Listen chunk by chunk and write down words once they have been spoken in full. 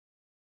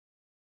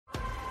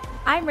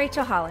I'm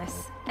Rachel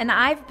Hollis, and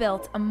I've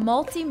built a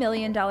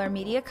multi-million-dollar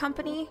media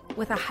company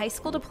with a high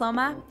school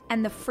diploma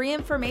and the free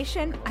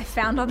information I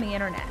found on the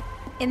internet.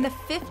 In the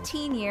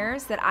 15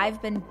 years that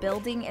I've been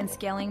building and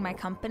scaling my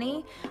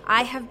company,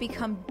 I have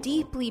become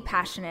deeply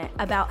passionate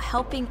about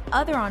helping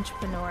other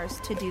entrepreneurs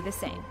to do the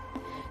same.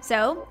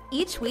 So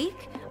each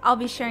week, I'll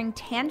be sharing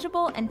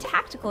tangible and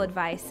tactical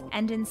advice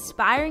and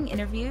inspiring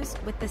interviews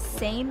with the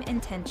same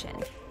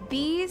intention.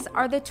 These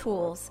are the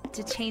tools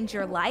to change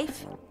your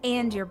life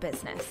and your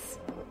business.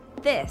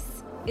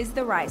 This is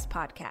the Rise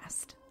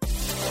Podcast.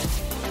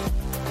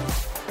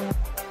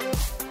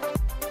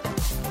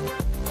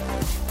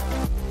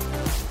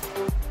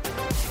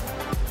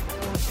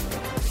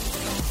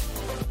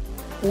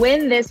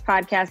 When this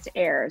podcast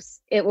airs,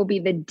 it will be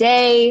the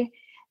day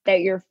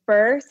that your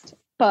first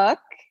book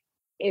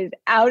is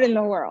out in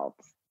the world.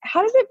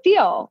 How does it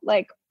feel?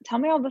 Like, tell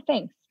me all the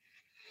things.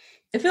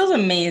 It feels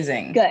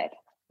amazing. Good.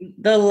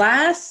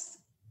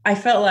 I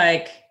felt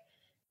like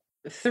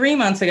 3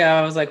 months ago,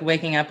 I was like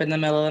waking up in the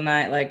middle of the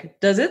night, like,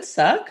 does it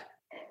suck?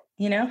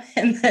 You know,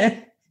 and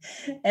then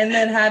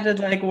had to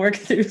like work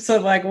through. So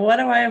like, what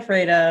am I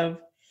afraid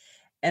of?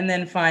 And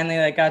then finally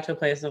like got to a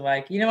place of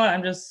like, you know what?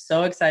 I'm just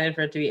so excited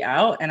for it to be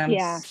out. And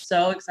I'm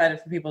so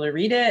excited for people to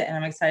read it. And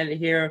I'm excited to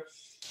hear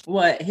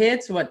what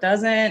hits, what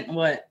doesn't,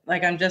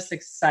 I'm just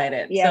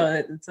excited.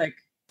 So it's like,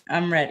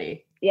 I'm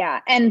ready.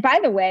 Yeah. And by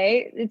the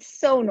way, it's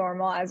so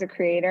normal as a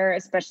creator,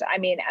 especially,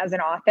 as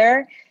an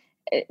author,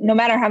 no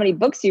matter how many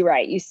books you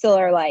write, you still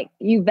are like,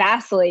 you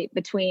vacillate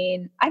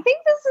between, I think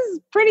this is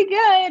pretty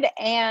good.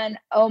 And,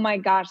 oh my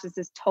gosh, this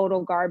is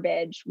total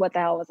garbage. What the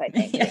hell was I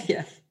thinking?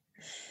 Yeah.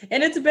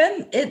 And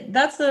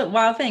that's the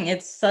wild thing.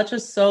 It's such a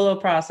solo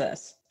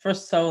process for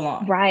so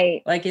long.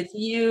 Right. Like it's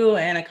you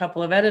and a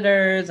couple of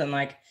editors and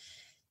like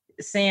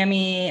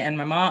Sammy and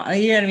my mom,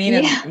 you know what I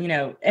mean?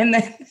 Yeah. And,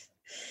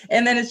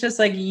 and then it's just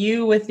like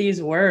you with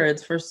these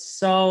words for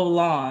so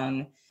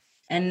long.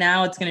 And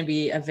now it's going to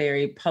be a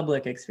very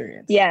public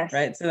experience. Yes.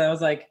 Right. So that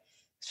was like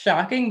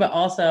shocking, but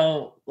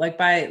also like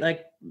by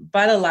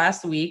the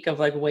last week of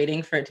like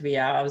waiting for it to be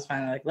out, I was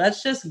finally like,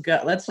 let's just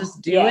go, let's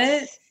just do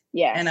it.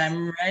 Yes. And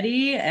I'm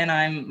ready. And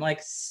I'm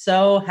like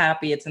so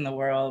happy it's in the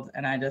world.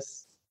 And I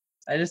just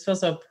feel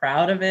so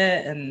proud of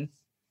it. And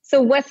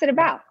so what's it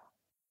about?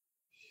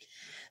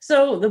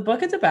 So the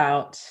book is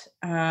about,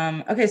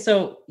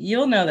 so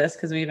you'll know this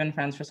because we've been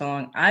friends for so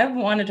long. I've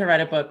wanted to write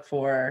a book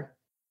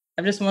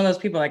I'm just one of those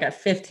people like at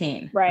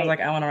 15. Right. I was like,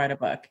 I want to write a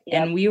book.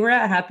 Yep. And we were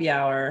at happy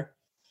hour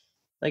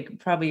like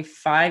probably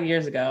 5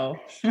 years ago.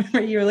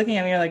 Remember you were looking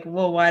at me, you're like,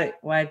 well,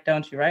 why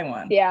don't you write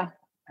one? Yeah.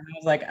 And I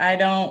was like, I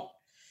don't.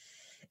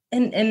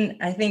 And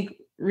I think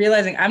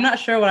realizing I'm not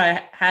sure what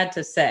I had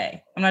to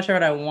say. I'm not sure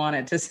what I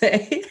wanted to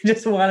say. I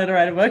just wanted to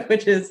write a book,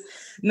 which is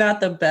not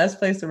the best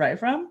place to write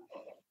from.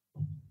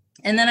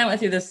 And then I went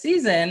through this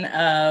season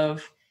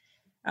of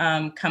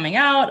coming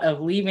out,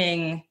 of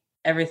leaving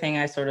everything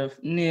I sort of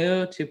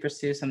knew to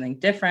pursue something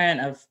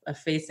different, of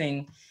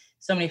facing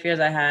so many fears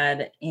I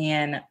had.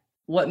 And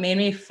what made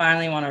me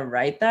finally want to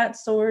write that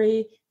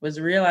story was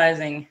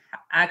realizing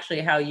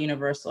actually how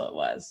universal it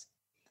was.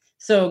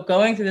 So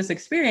going through this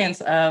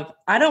experience of,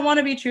 I don't want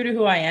to be true to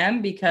who I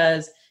am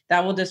because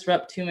that will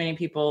disrupt too many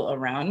people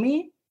around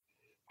me.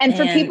 And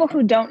for people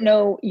who don't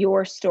know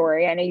your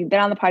story, I know you've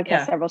been on the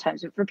podcast several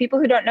times, but for people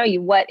who don't know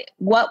you,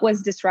 what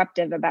was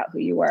disruptive about who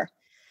you were?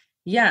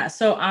 Yeah.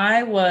 So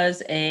I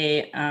was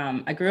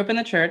I grew up in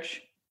the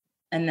church,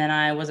 and then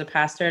I was a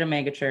pastor at a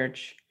mega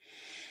church.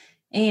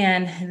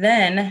 And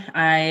then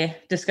I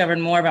discovered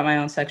more about my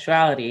own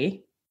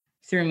sexuality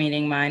through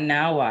meeting my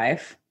now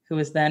wife, who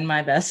was then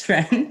my best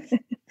friend.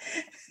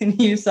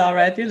 And you saw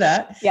right through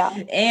that. Yeah.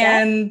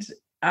 And,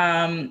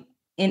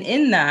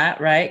 in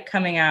that, right,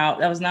 coming out,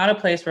 that was not a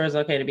place where it was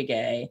okay to be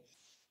gay.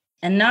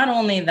 And not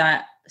only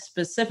that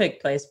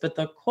specific place, but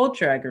the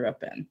culture I grew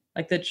up in,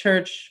 like the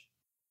church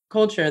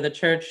culture, the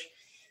church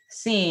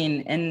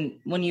scene. And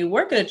when you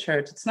work at a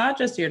church, it's not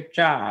just your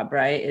job,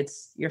 right?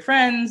 It's your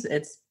friends,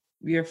 it's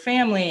your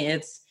family,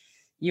 it's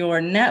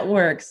your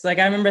networks. Like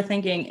I remember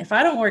thinking, if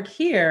I don't work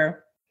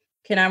here,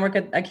 I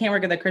can't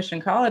work at the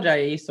Christian college I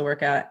used to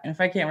work at. And if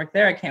I can't work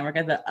there, I can't work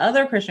at the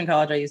other Christian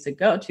college I used to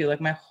go to,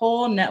 like my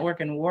whole network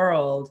and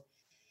world.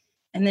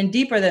 And then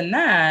deeper than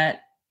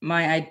that,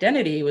 my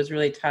identity was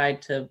really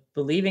tied to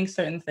believing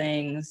certain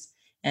things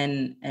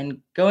and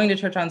going to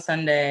church on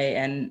Sunday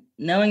and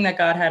knowing that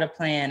God had a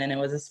plan and it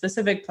was a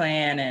specific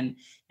plan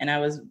and I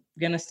was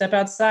going to step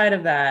outside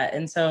of that.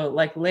 And so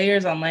like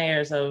layers on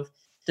layers of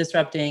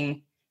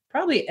disrupting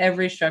probably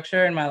every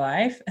structure in my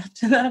life up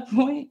to that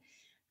point.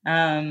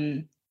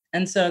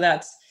 And so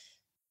that's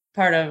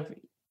part of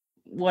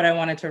what I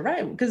wanted to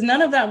write, because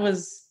none of that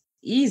was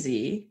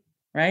easy.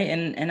 Right.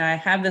 And I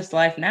have this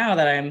life now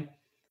that I'm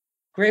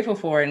grateful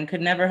for and could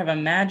never have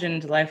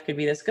imagined life could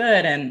be this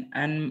good.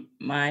 And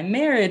my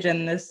marriage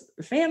and this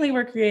family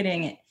we're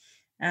creating.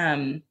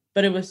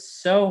 But it was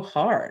so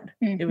hard.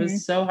 Mm-hmm. It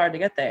was so hard to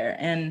get there.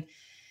 And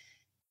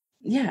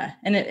yeah.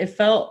 And it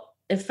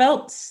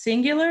felt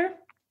singular.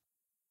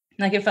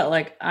 like it felt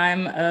like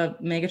I'm a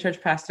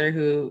megachurch pastor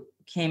who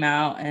came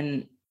out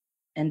and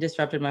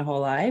disrupted my whole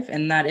life.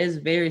 And that is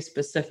very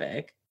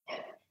specific.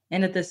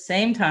 And at the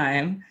same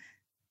time,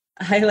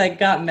 I like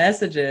got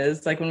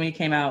messages like when we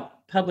came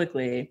out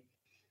publicly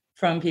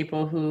from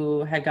people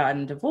who had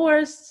gotten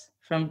divorced,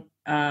 from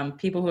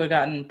people who had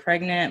gotten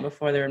pregnant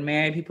before they were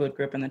married, people who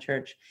grew up in the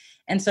church,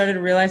 and started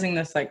realizing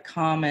this like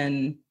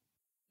common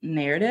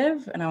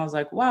narrative. And I was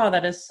like, wow,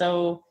 that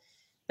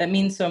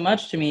means so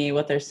much to me,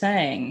 what they're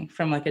saying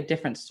from like a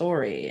different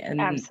story. And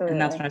that's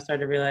when I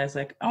started to realize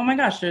like, oh my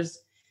gosh,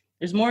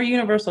 there's more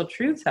universal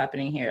truths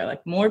happening here.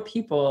 Like more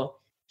people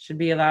should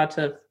be allowed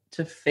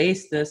to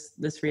face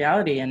this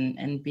reality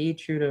and be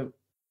true to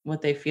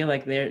what they feel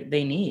like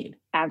they need.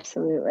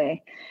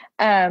 Absolutely.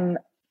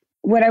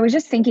 What I was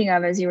just thinking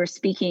of as you were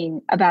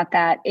speaking about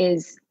that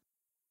is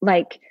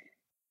like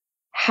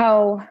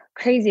how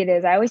crazy it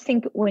is. I always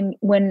think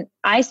when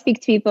I speak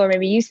to people, or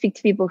maybe you speak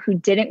to people who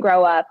didn't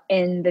grow up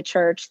in the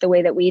church the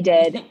way that we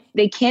did,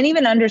 they can't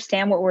even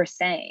understand what we're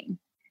saying.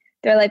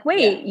 They're like,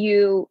 wait,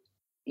 you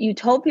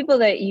told people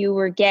that you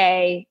were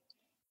gay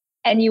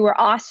and you were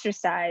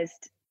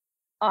ostracized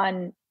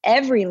on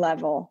every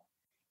level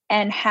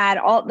and had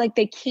all, like,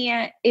 they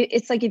can't,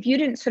 it's like, if you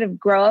didn't sort of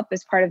grow up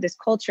as part of this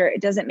culture,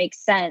 it doesn't make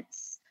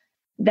sense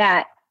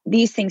that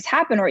these things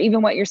happen. Or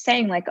even what you're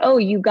saying, like, oh,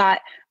 you got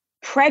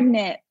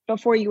pregnant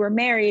before you were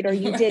married, or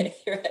you did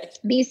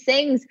these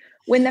things,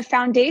 when the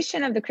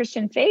foundation of the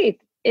Christian faith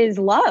is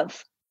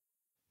love.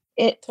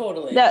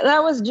 Totally.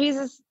 That was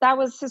Jesus. That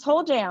was his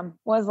whole jam,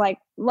 was like,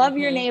 love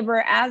your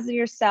neighbor as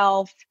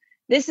yourself.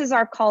 This is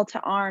our call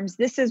to arms.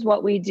 This is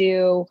what we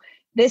do.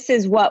 This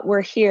is what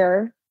we're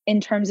here in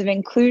terms of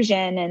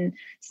inclusion and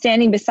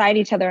standing beside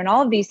each other and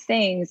all of these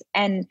things.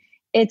 And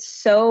it's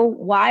so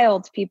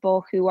wild to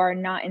people who are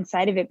not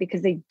inside of it,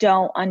 because they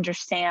don't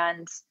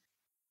understand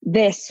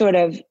this sort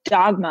of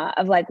dogma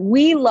of like,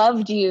 we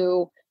loved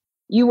you.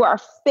 You were our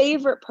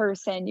favorite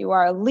person. You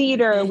are a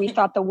leader. We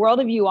thought the world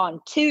of you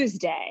on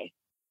Tuesday.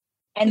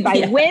 And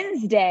by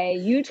Wednesday,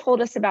 you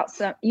told us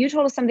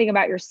something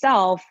about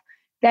yourself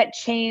that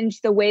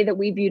changed the way that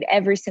we viewed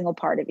every single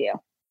part of you.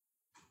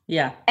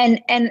 Yeah.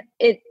 And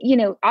it, you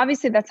know,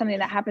 obviously that's something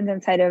that happens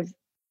inside of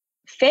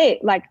faith,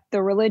 like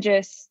the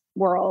religious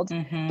world.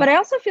 But I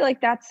also feel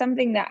like that's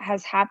something that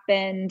has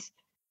happened,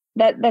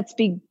 that's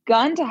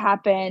begun to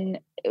happen.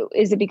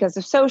 Is it because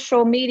of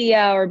social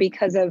media or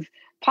because of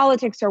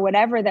politics or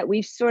whatever, that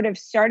we've sort of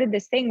started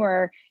this thing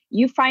where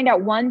you find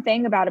out one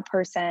thing about a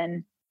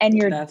person and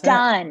you're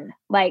done.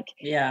 Like,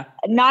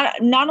 not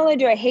only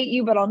do I hate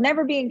you, but I'll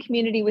never be in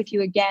community with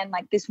you again.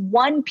 Like, this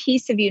one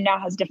piece of you now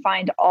has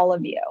defined all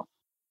of you.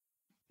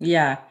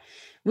 Yeah.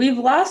 We've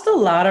lost a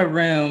lot of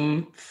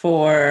room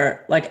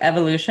for like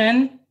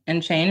evolution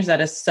and change that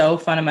is so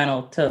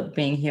fundamental to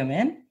being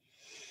human.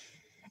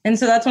 And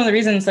so that's one of the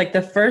reasons, like,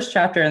 the first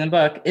chapter in the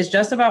book is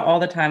just about all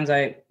the times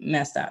I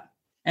messed up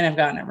and have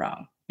gotten it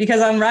wrong,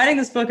 because I'm writing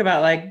this book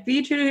about like,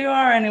 be true to who you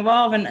are and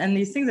evolve and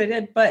these things I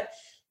did. But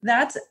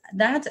that's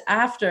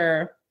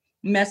after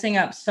messing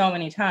up so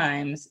many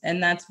times,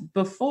 and that's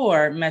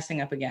before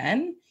messing up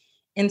again.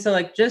 And so,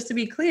 like, just to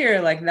be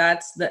clear, like,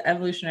 that's the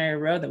evolutionary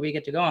road that we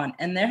get to go on.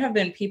 And there have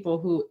been people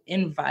who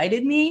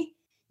invited me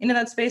into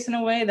that space in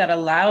a way that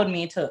allowed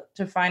me to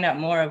find out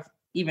more of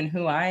even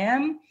who I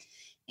am.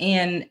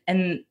 And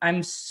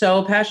I'm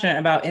so passionate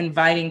about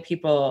inviting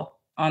people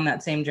on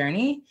that same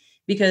journey,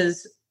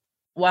 because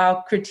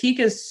while critique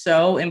is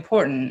so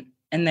important,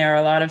 and there are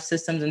a lot of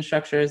systems and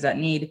structures that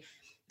need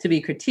to be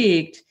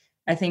critiqued,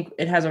 I think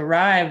it has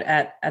arrived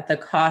at the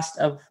cost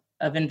of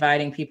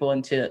inviting people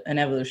into an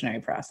evolutionary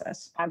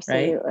process.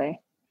 Absolutely. Right?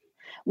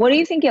 What do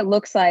you think it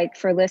looks like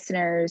for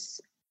listeners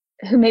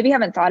who maybe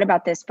haven't thought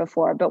about this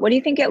before, but what do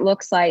you think it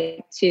looks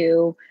like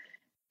to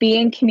be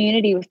in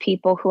community with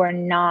people who are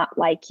not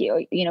like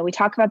you? You know, we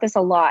talk about this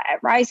a lot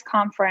at Rise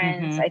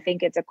Conference. I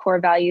think it's a core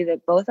value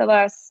that both of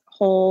us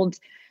hold.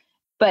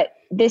 But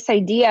this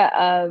idea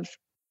of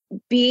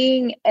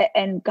being,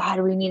 and God,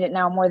 we need it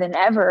now more than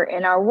ever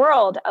in our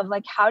world, of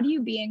like, how do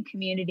you be in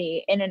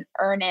community in an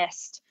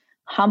earnest,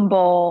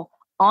 humble,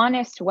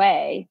 honest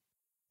way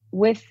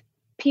with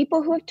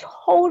people who have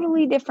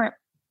totally different,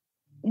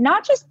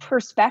 not just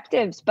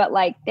perspectives, but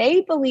like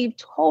they believe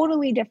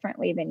totally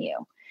differently than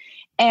you.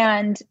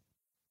 And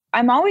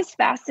I'm always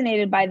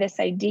fascinated by this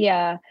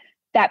idea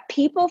that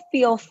people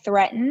feel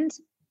threatened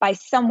by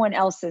someone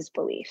else's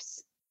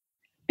beliefs.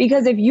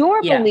 Because if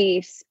your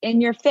beliefs in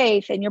your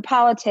faith and your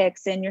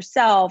politics and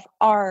yourself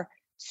are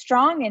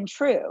strong and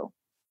true,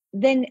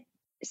 then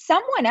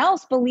someone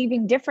else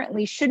believing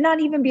differently should not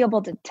even be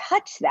able to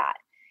touch that.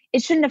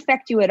 It shouldn't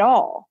affect you at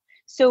all.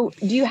 So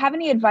do you have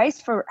any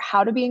advice for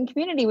how to be in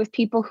community with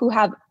people who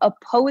have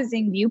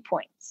opposing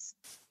viewpoints?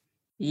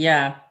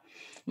 Yeah.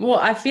 Well,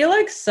 I feel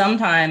like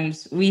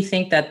sometimes we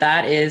think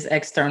that is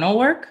external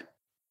work,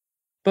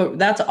 but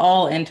that's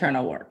all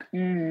internal work.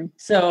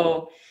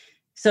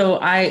 So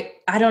I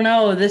don't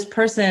know, this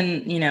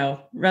person, you know,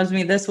 rubs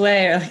me this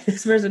way, or like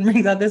this person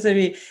brings out this in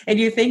me, and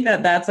you think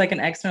that that's like an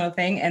external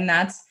thing. And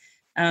that's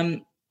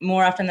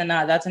more often than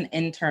not, that's an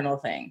internal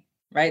thing,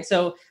 right?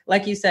 So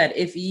like you said,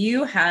 if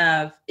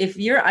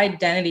your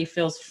identity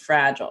feels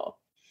fragile,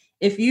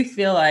 if you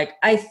feel like,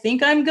 I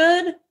think I'm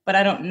good, but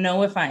I don't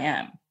know if I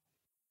am,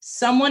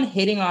 someone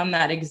hitting on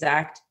that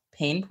exact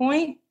pain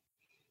point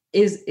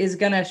is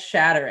going to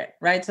shatter it,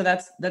 right? So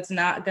that's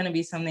not going to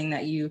be something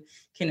that you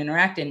can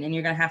interact in, and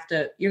you're going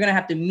to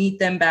have to meet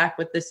them back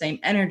with the same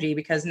energy,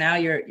 because now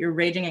you're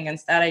raging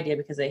against that idea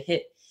because they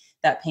hit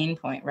that pain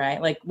point,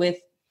 right? Like with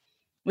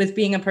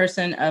being a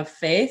person of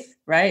faith,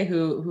 right?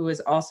 Who is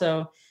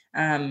also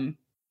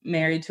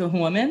married to a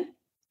woman,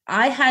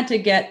 I had to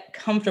get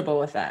comfortable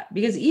with that,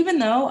 because even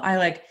though I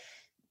like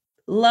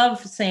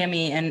love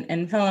Sammy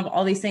and fell in love,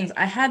 all these things,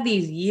 I had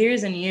these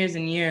years and years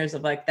and years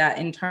of like that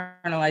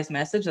internalized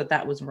message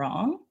that was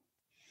wrong.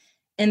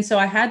 And so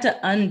I had to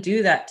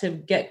undo that to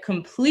get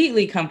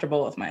completely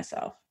comfortable with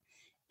myself.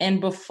 And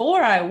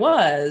before I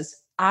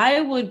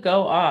would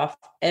go off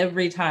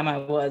every time I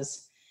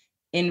was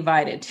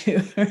invited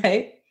to,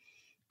 right?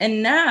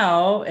 And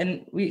now,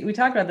 and we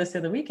talked about this the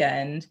other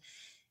weekend,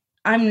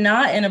 I'm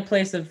not in a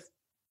place of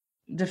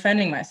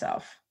defending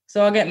myself.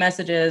 So I'll get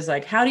messages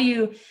like, how do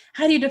you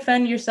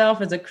defend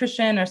yourself as a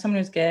Christian or someone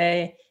who's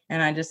gay?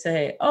 And I just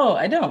say, oh,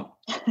 I don't.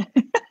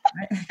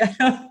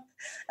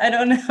 I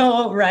don't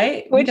know,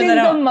 right? Which is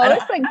the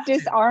most like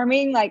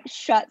disarming, like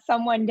shut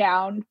someone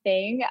down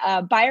thing.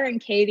 Byron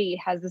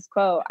Katie has this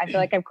quote. I feel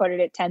like I've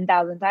quoted it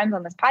 10,000 times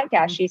on this podcast.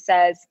 Mm-hmm. She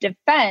says,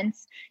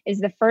 defense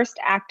is the first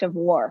act of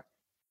war.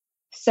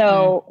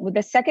 So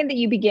the second that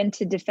you begin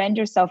to defend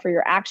yourself or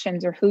your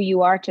actions or who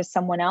you are to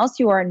someone else,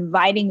 you are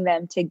inviting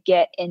them to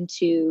get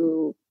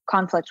into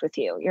conflict with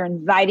you. You're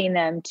inviting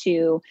them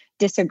to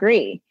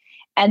disagree.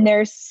 And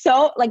there's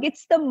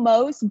it's the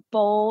most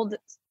bold,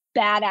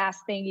 badass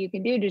thing you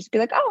can do. Just be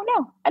like, oh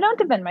no, I don't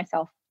defend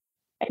myself.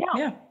 I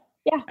don't.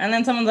 Yeah. And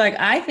then someone's like,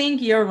 I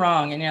think you're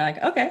wrong. And you're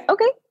like, okay.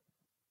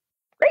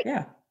 Great.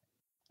 Yeah.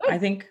 I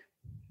think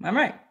I'm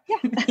right.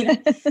 Yeah.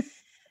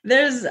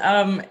 There's,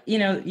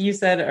 you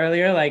said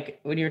earlier,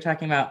 like when you were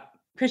talking about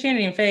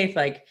Christianity and faith,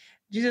 like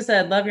Jesus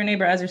said, love your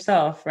neighbor as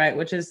yourself, right?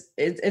 Which is,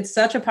 it's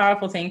such a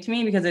powerful thing to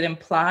me, because it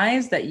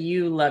implies that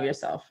you love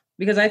yourself.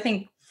 Because I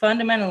think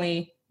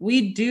fundamentally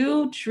we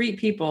do treat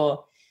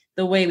people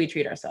the way we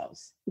treat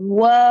ourselves.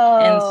 Whoa.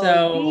 And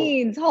so,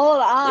 Beans,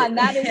 hold on.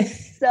 That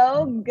is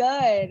so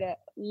good.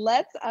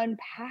 Let's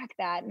unpack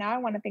that. Now I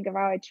want to think of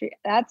how I treat.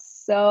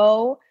 That's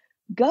so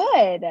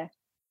good.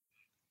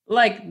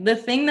 Like the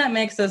thing that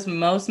makes us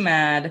most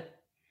mad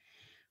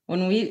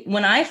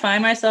when I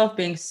find myself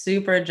being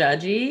super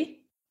judgy,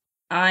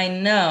 I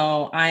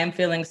know I am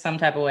feeling some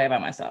type of way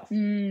about myself. That's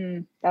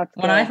good.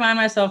 When I find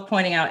myself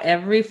pointing out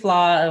every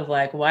flaw of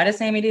like, why does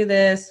Sammy do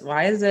this?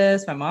 Why is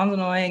this? My mom's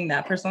annoying.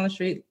 That person on the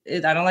street, I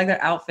don't like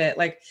their outfit.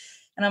 Like,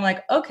 and I'm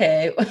like,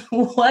 okay,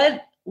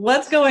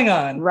 what's going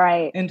on?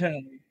 Right.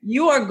 Internally.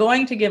 You are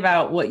going to give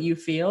out what you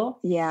feel.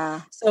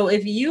 Yeah. So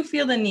if you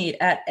feel the need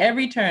at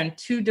every turn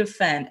to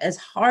defend as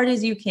hard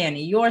as you can,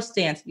 your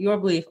stance, your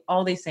belief,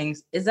 all these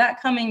things, is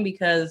that coming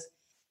because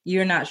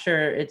you're not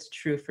sure it's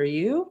true for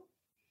you,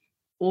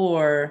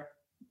 or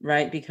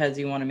right, because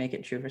you want to make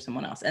it true for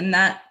someone else? And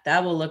that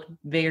will look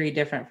very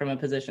different from a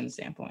position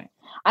standpoint.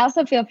 I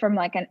also feel from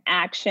like an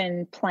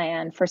action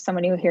plan for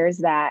someone who hears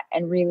that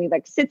and really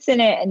like sits in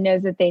it and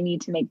knows that they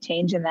need to make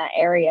change in that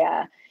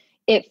area.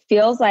 It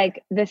feels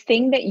like the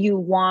thing that you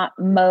want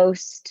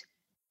most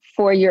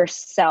for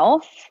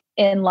yourself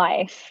in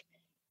life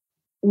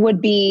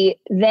would be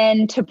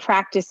then to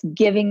practice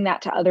giving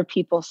that to other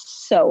people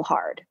so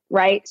hard,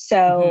 right?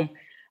 So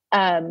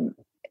I'm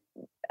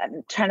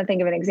trying to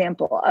think of an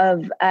example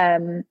of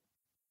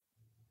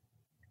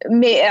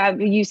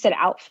you said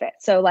outfit.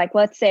 So like,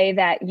 let's say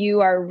that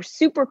you are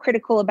super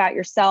critical about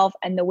yourself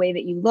and the way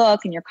that you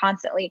look, and you're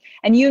constantly,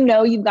 and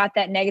you've got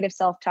that negative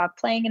self-talk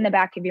playing in the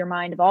back of your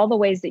mind of all the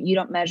ways that you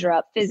don't measure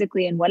up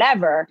physically and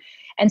whatever.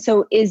 And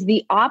so is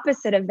the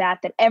opposite of that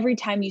every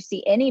time you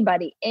see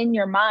anybody in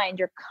your mind,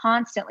 you're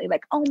constantly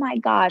like, oh my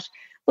gosh,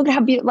 look at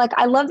how beautiful, like,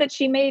 I love that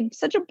she made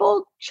such a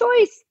bold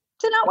choice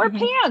to not wear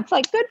pants,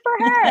 like good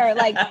for her.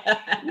 Like,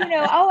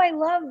 oh, I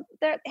love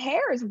that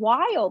hair is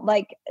wild.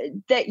 Like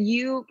that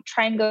you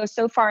try and go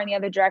so far in the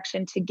other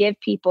direction to give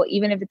people,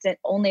 even if it's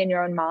only in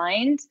your own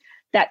mind,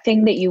 that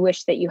thing that you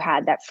wish that you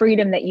had, that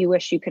freedom that you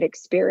wish you could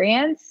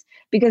experience,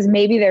 because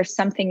maybe there's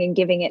something in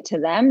giving it to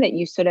them that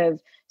you sort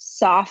of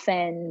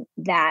soften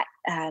that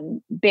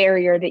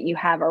barrier that you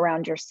have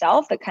around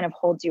yourself that kind of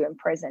holds you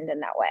imprisoned in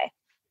that way.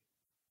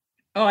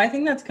 Oh, I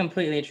think that's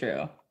completely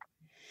true.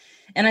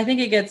 And I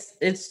think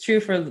it's true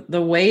for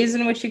the ways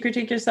in which you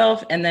critique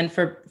yourself, and then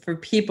for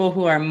people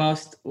who are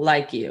most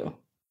like you,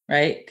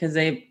 right? Because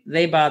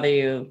they bother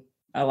you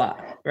a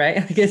lot, right?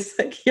 Like it's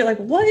like, you're like,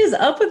 what is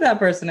up with that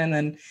person? And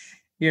then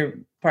your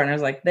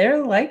partner's like,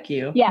 they're like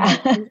you. Yeah.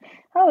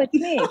 Oh, it's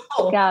me.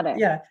 Got it.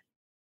 Yeah.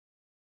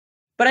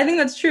 But I think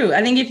that's true.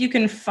 I think if you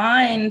can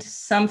find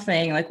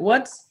something like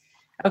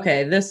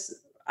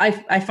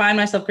I find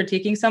myself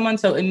critiquing someone.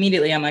 So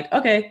immediately I'm like,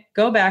 okay,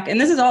 go back. And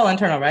this is all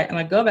internal, right? I'm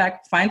like, go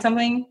back, find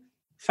something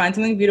find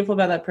something beautiful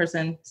about that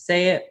person,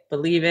 say it,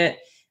 believe it,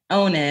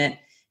 own it.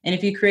 And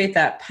if you create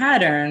that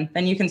pattern,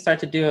 then you can start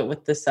to do it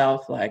with the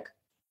self, like,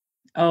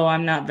 oh,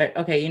 I'm not very,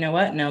 okay, you know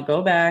what? No,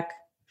 go back,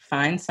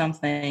 find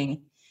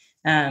something,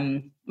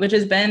 which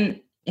has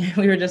been,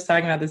 we were just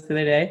talking about this the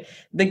other day,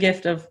 the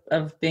gift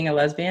of being a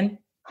lesbian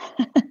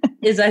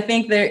is, I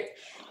think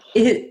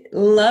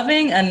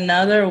loving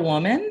another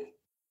woman,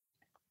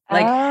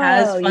 like,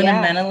 has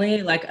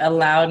fundamentally like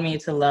allowed me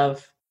to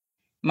love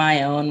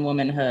my own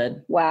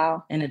womanhood.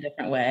 Wow. In a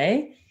different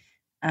way.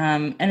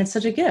 And it's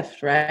such a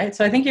gift, right?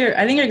 So I think you're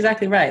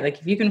exactly right. Like,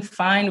 if you can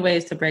find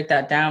ways to break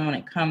that down when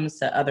it comes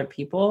to other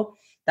people,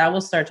 that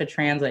will start to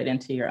translate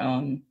into your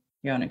own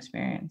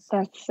experience.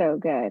 That's so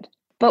good.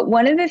 But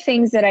one of the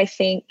things that I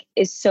think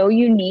is so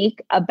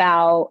unique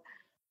about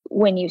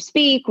when you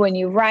speak, when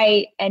you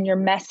write, and your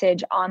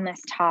message on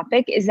this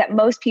topic is that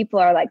most people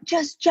are like,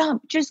 just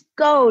jump, just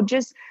go,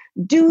 just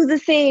do the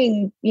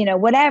thing,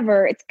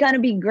 whatever, it's going to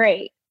be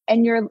great.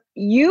 And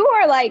you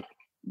are like,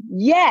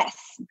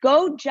 yes,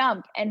 go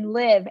jump and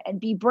live and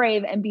be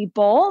brave and be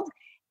bold.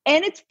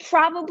 And it's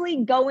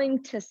probably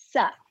going to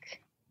suck.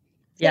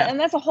 Yeah. And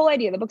that's the whole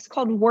idea. The book's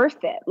called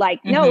Worth It. Like,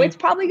 no, it's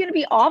probably going to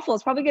be awful.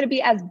 It's probably going to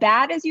be as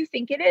bad as you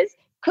think it is.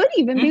 Could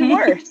even be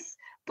worse,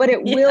 but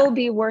it will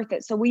be worth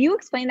it. So will you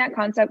explain that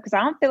concept? Because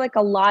I don't feel like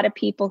a lot of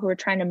people who are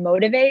trying to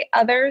motivate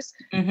others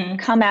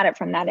come at it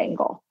from that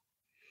angle.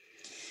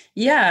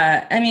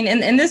 Yeah. I mean,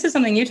 and this is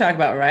something you talk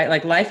about, right?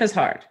 Like, life is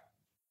hard.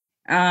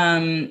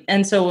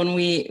 And so when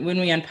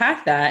we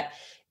unpack that,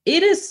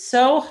 it is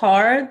so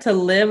hard to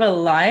live a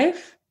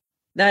life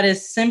that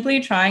is simply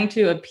trying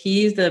to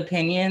appease the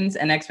opinions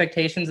and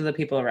expectations of the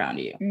people around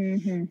you.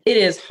 It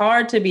is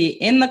hard to be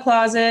in the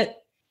closet.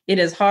 It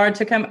is hard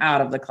to come out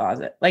of the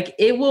closet. Like,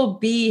 it will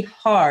be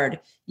hard.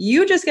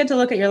 You just get to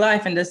look at your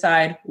life and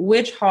decide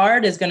which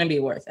hard is going to be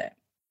worth it.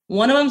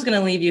 One of them is going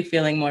to leave you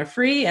feeling more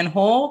free and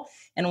whole,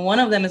 and one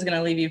of them is going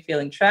to leave you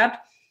feeling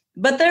trapped.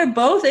 But they're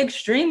both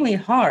extremely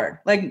hard.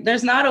 Like,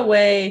 there's not a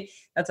way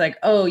that's like,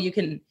 oh,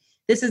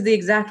 this is the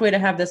exact way to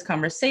have this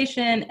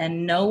conversation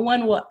and no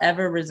one will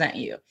ever resent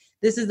you.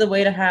 This is the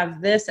way to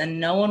have this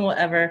and no one will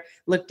ever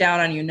look down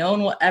on you. No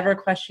one will ever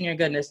question your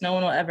goodness. No,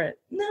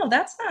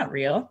 that's not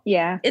real.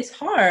 Yeah. It's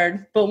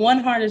hard, but one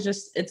hard is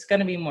just, it's going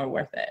to be more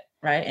worth it.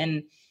 Right.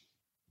 And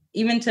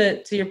even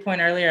to your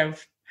point earlier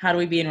of how do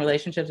we be in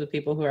relationships with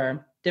people who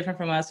are different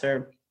from us,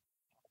 or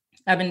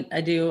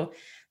I do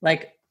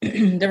like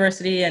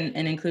diversity and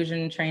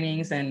inclusion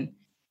trainings, and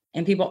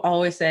people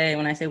always say,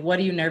 when I say, what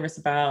are you nervous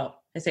about?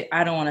 They say,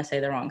 I don't want to say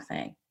the wrong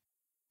thing.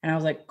 And I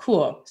was like,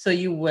 cool. So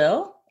you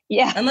will?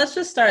 Yeah. And let's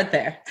just start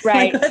there.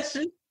 Right. Like,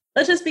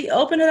 let's just be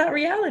open to that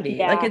reality.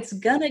 Yeah. Like, it's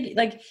gonna,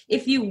 like,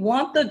 if you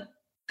want the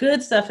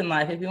good stuff in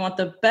life, if you want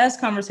the best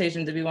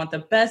conversations, if you want the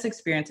best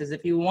experiences,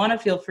 if you want to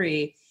feel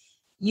free,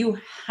 you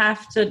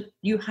have to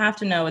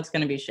know it's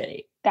going to be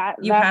shitty.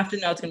 You have to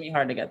know it's going to be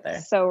hard to get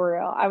there. So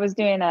real.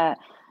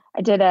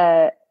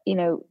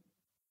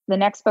 The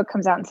next book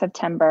comes out in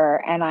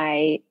September, and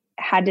I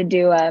had to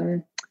do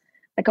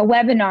like a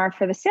webinar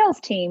for the sales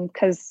team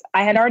because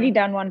I had already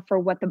done one for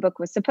what the book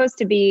was supposed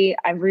to be.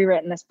 I've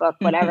rewritten this book,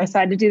 whatever. So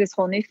I had to do this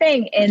whole new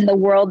thing in the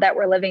world that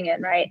we're living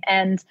in, right?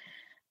 And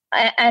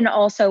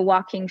also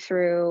walking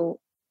through,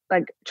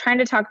 like, trying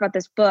to talk about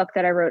this book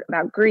that I wrote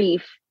about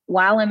grief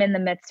while I'm in the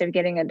midst of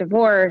getting a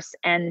divorce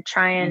and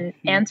try and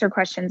answer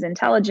questions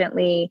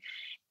intelligently.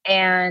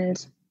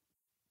 And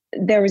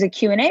there was a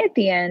Q&A at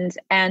the end,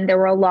 and there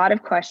were a lot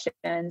of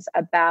questions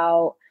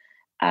about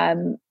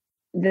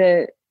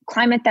the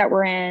climate that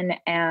we're in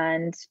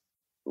and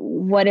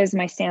what is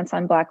my stance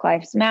on Black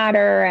Lives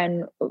Matter,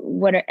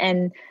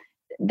 and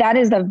that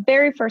is the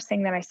very first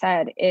thing that I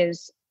said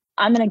is,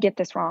 I'm going to get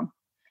this wrong.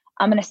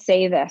 I'm going to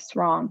say this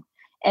wrong.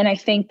 And I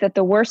think that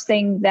the worst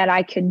thing that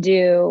I could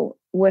do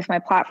with my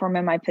platform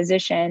and my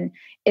position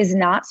is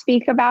not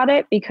speak about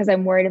it because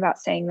I'm worried about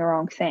saying the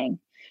wrong thing.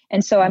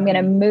 And so I'm going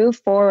to move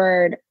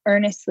forward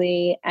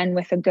earnestly and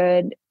with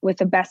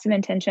the best of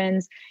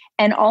intentions,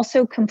 and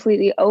also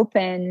completely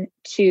open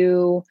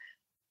to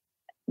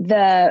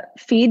the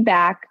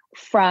feedback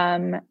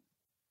from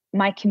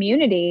my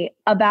community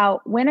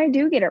about when I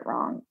do get it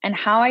wrong and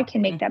how I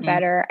can make that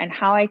better and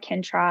how I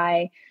can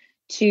try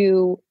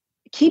to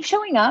keep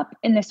showing up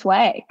in this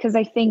way. Because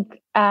I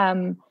think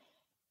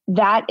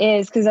that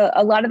is because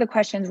a lot of the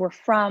questions were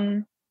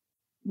from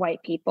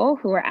white people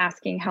who are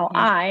asking how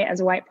I,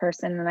 as a white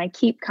person, and I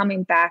keep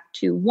coming back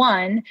to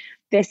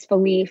this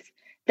belief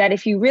that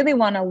if you really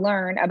want to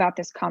learn about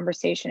this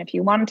conversation, if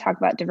you want to talk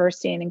about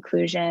diversity and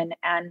inclusion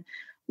and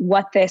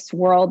what this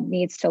world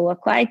needs to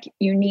look like,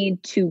 you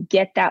need to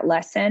get that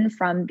lesson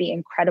from the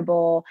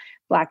incredible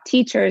Black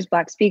teachers,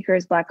 Black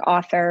speakers, Black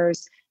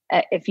authors.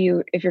 If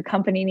your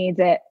company needs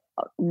it,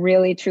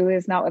 really, truly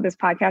is not what this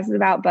podcast is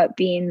about, but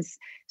Bean's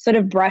sort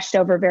of brushed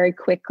over very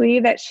quickly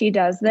that she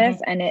does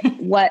this. And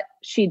what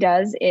she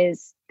does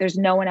is there's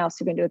no one else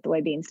who can do it the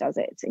way Beans does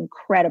it. It's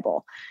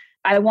incredible.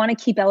 I want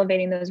to keep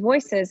elevating those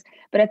voices,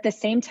 but at the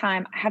same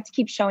time, I have to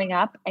keep showing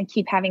up and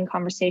keep having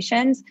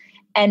conversations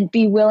and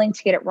be willing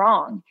to get it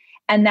wrong.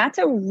 And that's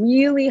a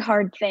really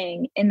hard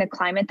thing in the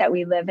climate that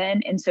we live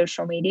in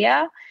social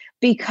media,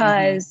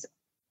 because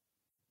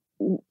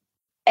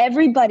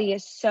everybody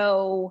is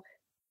so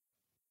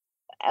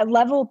a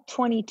level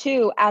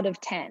 22 out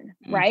of 10,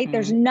 right?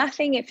 There's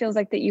nothing it feels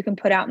like that you can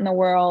put out in the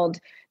world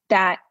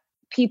that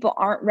people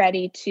aren't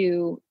ready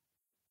to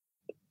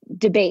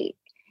debate.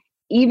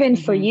 Even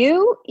for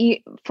you,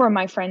 for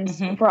my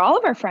friends, for all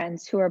of our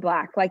friends who are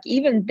Black, like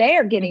even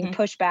they're getting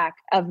pushback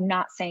of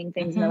not saying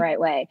things in the right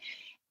way.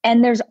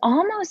 And there's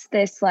almost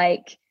this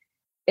like,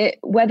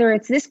 whether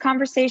it's this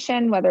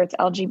conversation, whether it's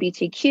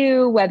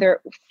LGBTQ,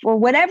 whether for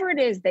whatever it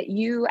is that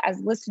you as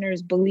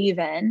listeners believe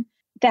in,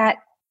 that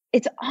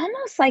it's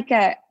almost like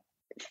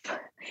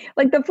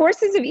like the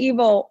forces of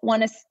evil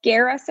want to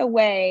scare us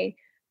away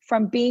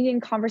from being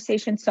in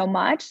conversation so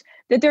much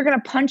that they're going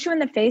to punch you in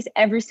the face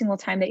every single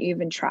time that you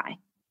even try.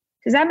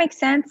 Does that make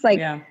sense? Like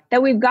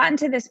that we've gotten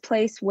to this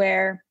place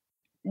where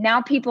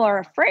now people are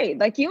afraid.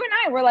 Like you and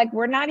I,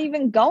 we're not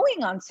even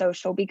going on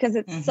social because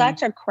it's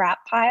such a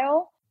crap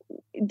pile.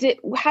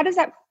 How does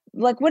that,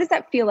 like, what does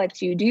that feel like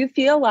to you? Do you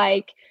feel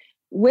like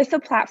with the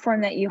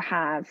platform that you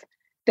have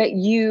that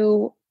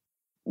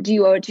do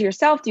you owe it to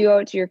yourself? Do you owe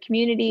it to your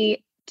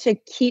community to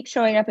keep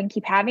showing up and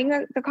keep having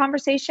the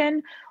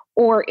conversation?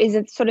 Or is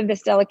it sort of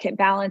this delicate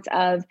balance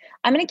of,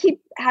 I'm going to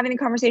keep having a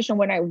conversation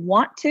when I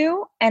want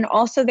to. And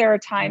also there are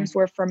times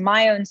where for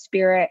my own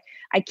spirit,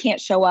 I can't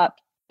show up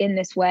in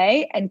this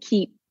way and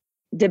keep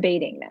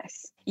debating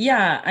this.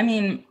 Yeah. I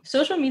mean,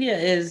 social media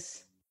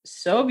is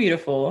so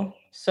beautiful,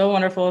 so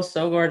wonderful,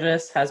 so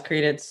gorgeous, has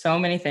created so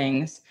many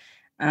things.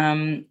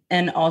 And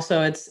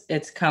also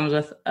it's comes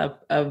with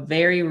a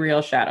very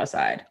real shadow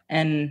side.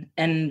 And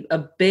a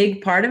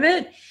big part of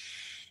it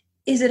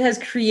is it has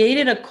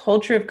created a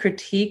culture of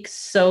critique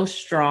so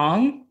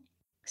strong,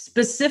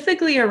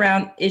 specifically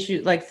around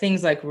issues like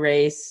things like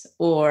race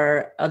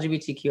or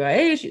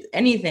LGBTQIA issues,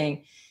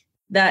 anything,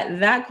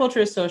 that culture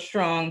is so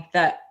strong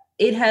that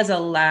it has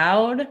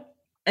allowed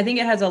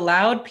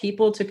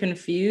people to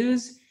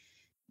confuse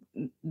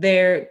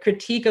their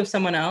critique of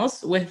someone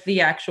else with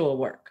the actual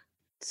work.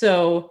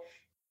 So,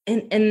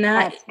 and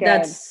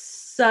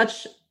that's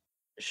such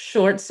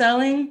short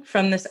selling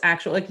from this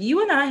actual, like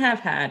you and I have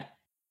had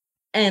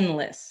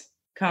endless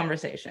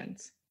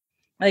conversations,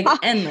 like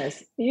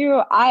endless.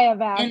 I have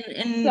had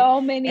so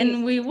many,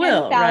 and we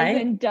will, 10,000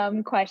 right?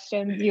 dumb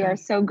questions. You are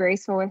so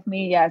graceful with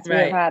me. Yes, we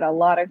have had a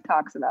lot of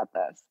talks about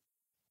this.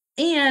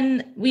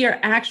 And we are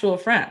actual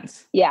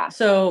friends. Yeah.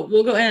 So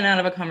we'll go in and out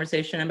of a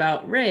conversation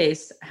about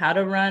race, how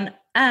to run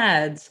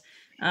ads,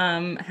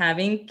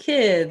 having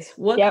kids,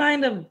 what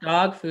kind of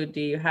dog food do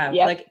you have?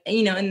 Like,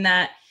 in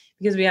that,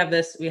 because we have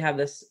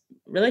this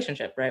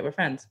relationship, right? We're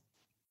friends.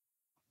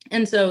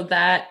 And so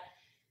that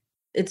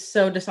it's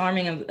so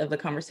disarming of the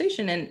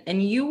conversation.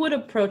 And you would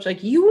approach,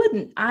 like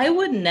I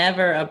would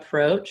never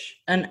approach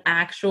an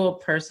actual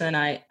person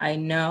I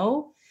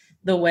know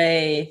the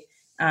way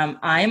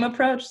I'm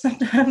approached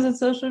sometimes on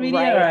social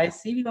media, or I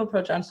see people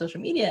approach on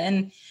social media.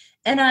 And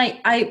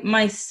I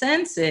my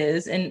sense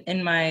is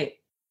in my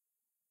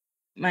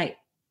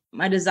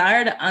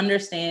desire to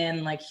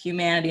understand like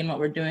humanity and what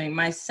we're doing,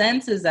 my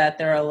sense is that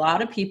there are a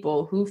lot of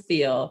people who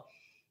feel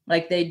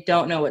like they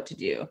don't know what to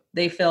do.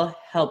 They feel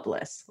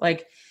helpless.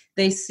 Like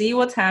they see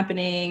what's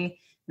happening,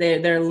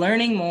 they're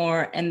learning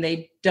more, and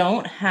they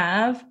don't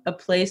have a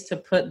place to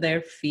put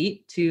their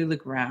feet to the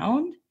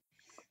ground.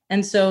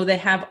 And so they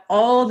have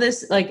all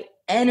this like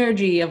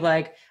energy of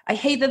like, I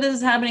hate that this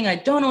is happening. I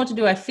don't know what to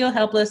do. I feel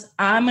helpless.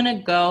 I'm going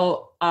to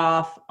go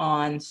off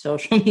on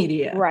social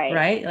media.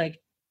 Right. Like,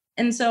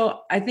 and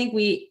so I think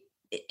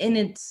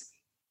it's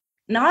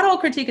not all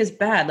critique is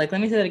bad. Like,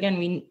 let me say that again.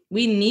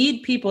 We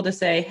need people to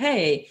say,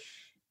 hey,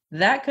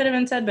 that could have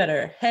been said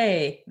better.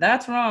 Hey,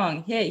 that's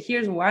wrong. Hey,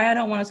 here's why I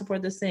don't want to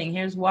support this thing.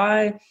 Here's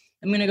why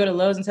I'm going to go to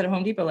Lowe's instead of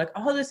Home Depot. Like,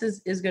 oh, this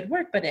is good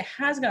work. But it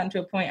has gotten to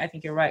a point, I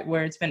think you're right,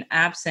 where it's been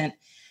absent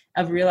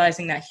of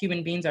realizing that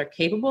human beings are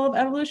capable of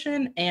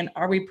evolution. And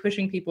are we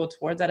pushing people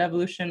towards that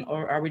evolution,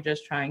 or are we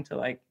just trying to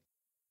like,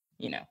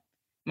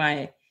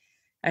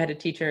 I had a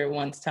teacher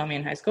once tell me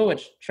in high school,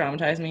 which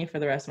traumatized me for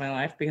the rest of my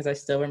life because I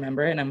still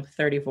remember it and I'm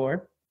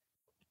 34.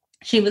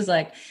 She was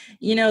like,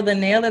 the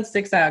nail that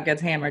sticks out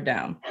gets hammered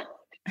down.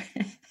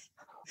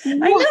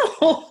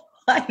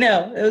 I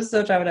know. It was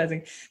so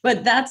traumatizing.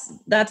 But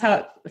that's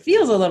how it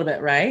feels a little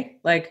bit, right?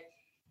 Like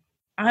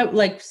I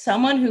like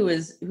someone who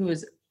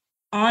is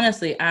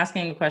honestly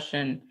asking a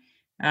question.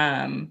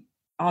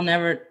 I'll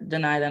never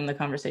deny them the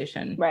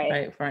conversation,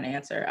 right, for an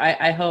answer.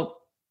 I hope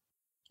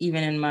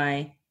even in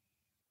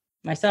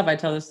myself, I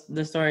tell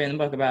this story in the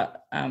book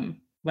about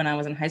when I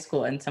was in high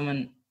school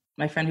and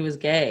my friend who was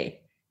gay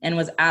and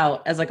was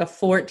out as like a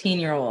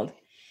 14-year-old.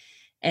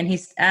 And he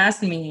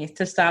asked me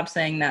to stop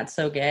saying that's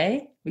so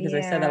gay because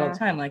I said that all the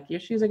time, like your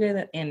shoes are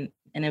gay. And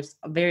it was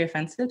very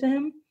offensive to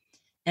him.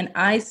 And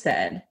I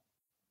said,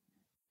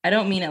 I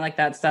don't mean it like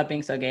that. Stop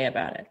being so gay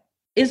about it,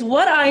 is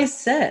what I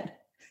said.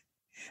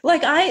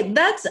 Like I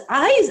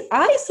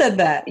said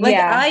that. Like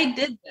I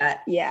did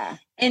that. Yeah.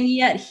 And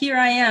yet here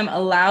I am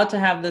allowed to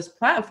have this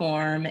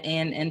platform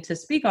and to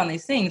speak on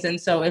these things.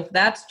 And so if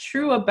that's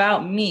true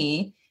about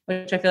me,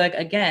 which I feel like,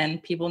 again,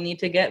 people need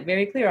to get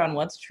very clear on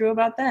what's true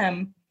about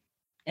them.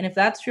 And if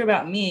that's true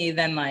about me,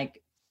 then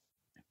like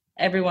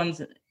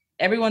everyone's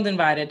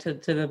invited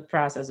to the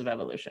process of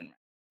evolution.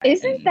 Right?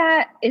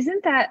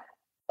 Isn't that,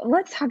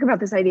 let's talk about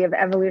this idea of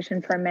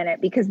evolution for a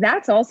minute, because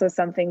that's also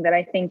something that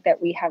I think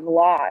that we have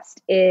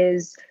lost,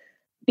 is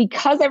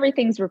because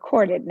everything's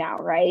recorded now,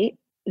 right?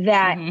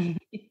 That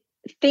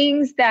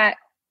things that,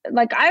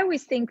 like, I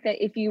always think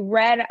that if you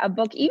read a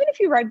book, even if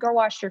you read Go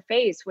Wash Your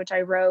Face, which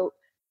I wrote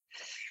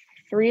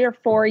 3 or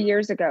 4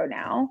 years ago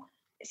now,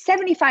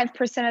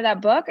 75% of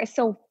that book is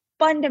so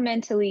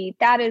fundamentally,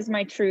 that is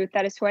my truth,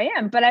 that is who I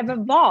am. But I've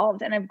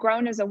evolved and I've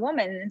grown as a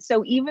woman. And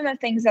so even the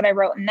things that I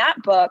wrote in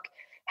that book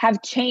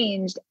have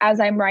changed as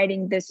I'm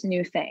writing this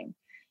new thing.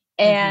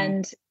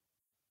 And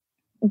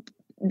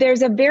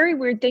there's a very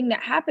weird thing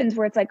that happens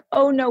where it's like,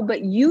 oh no,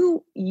 but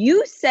you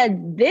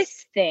said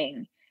this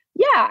thing.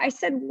 Yeah, I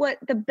said what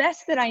the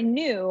best that I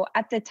knew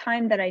at the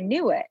time that I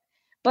knew it.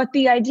 But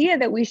the idea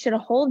that we should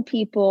hold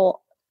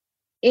people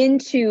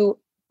into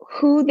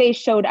who they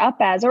showed up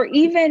as, or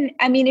even,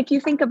 I mean, if you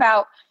think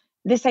about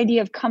this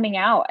idea of coming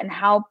out and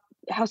how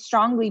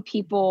strongly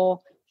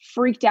people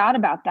freaked out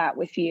about that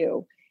with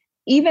you,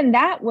 even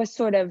that was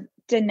sort of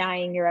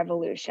denying your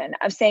evolution,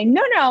 of saying,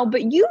 no,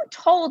 but you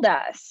told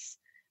us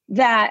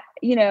that,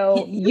 you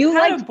know, you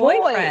liked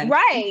boys,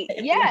 right?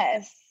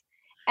 Yes.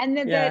 And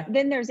then,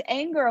 then there's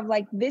anger of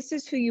like, this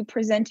is who you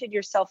presented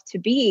yourself to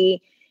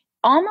be,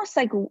 almost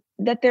like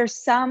that there's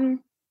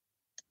some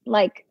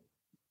like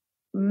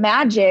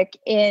magic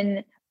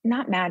in,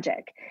 not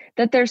magic,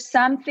 that there's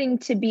something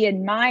to be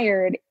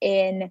admired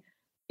in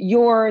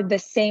you're the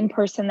same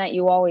person that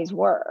you always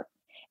were.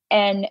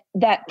 And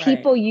that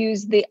people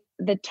use the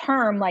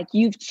term like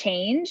you've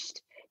changed.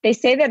 They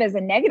say that as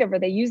a negative, or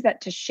they use that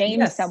to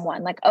shame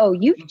someone, like, oh,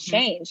 you've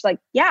changed. Like,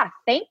 yeah,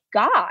 thank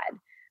God.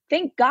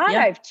 Thank God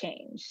I've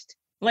changed.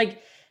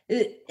 Like,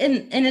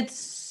 and it's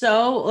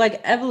so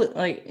like,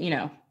 like, you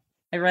know,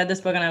 I read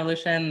this book on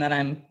evolution that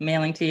I'm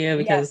mailing to you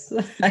because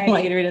I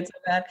want you to read it so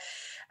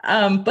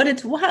bad. But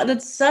it's wow,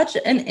 that's such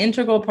an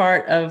integral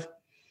part of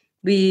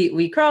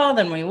we crawl,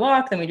 then we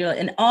walk, then we do it.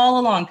 And all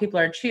along people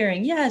are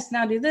cheering, yes,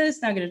 now do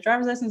this, now get a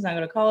driver's license, now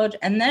go to college.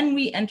 And then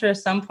we enter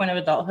some point of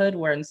adulthood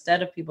where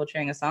instead of people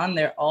cheering us on,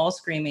 they're all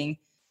screaming,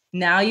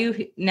 now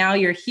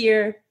you're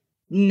here,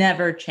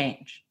 never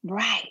change.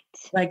 Right.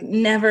 Like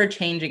never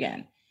change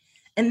again.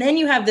 And then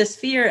you have this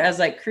fear as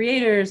like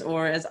creators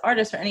or as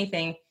artists or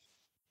anything.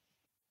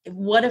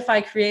 What if I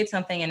create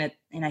something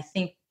and I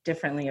think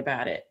differently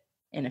about it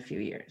in a few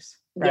years,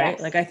 right?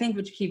 Like I think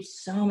which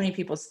keeps so many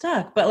people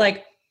stuck. But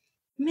like,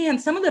 man,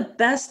 some of the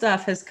best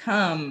stuff has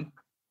come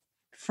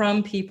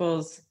from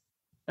people's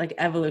like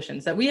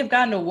evolutions that we have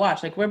gotten to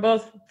watch. Like we're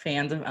both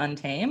fans of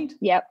Untamed.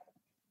 Yep.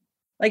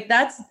 Like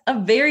that's a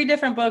very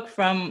different book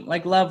from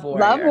like Love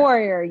Warrior. Love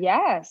Warrior,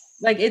 yes.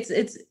 Like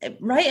it's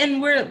right,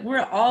 and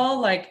we're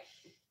all like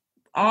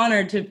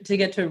honored to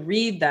get to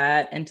read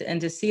that and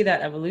to see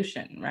that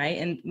evolution, right?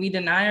 And we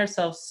deny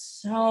ourselves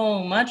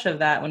so much of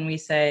that when we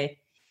say,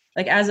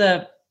 like as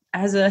a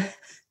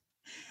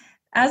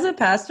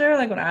pastor,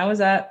 like when I was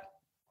a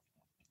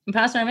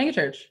pastor at a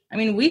megachurch, I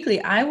mean,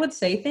 weekly, I would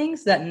say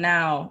things that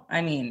now,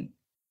 I mean,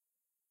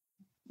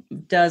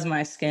 does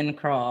my skin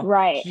crawl?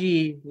 Right.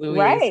 Gee, Louise.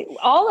 Right.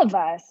 All of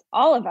us.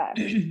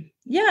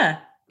 Yeah.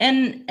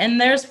 And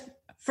there's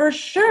for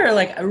sure,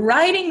 like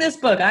writing this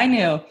book, I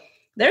knew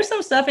there's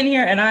some stuff in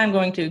here and I'm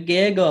going to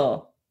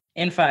giggle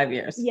in 5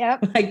 years.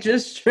 Yep. Like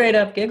just straight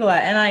up giggle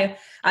at. And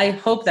I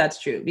hope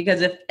that's true,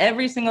 because if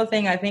every single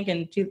thing I think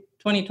in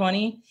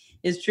 2020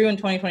 is true in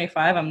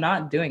 2025, I'm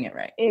not doing it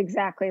right.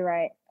 Exactly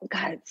right.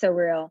 God, it's so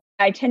real.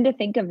 I tend to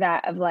think of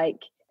that of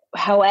like,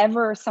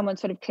 however someone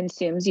sort of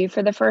consumes you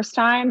for the first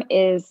time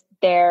is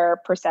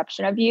their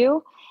perception of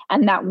you.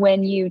 And that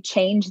when you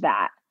change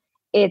that,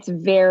 it's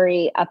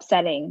very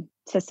upsetting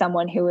to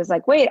someone who is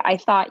like, wait, I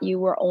thought you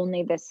were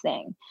only this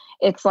thing.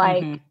 It's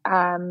like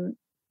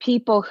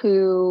people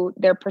who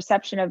their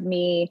perception of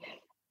me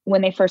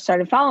when they first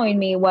started following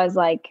me was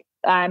like,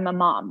 I'm a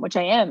mom, which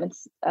I am.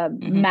 It's a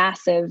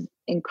massive,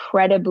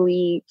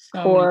 incredibly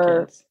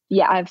core.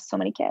 Yeah, I have so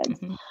many kids.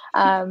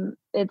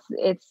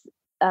 It's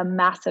a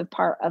massive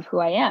part of who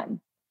I am,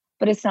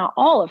 but it's not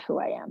all of who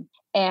I am.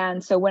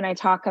 And so when I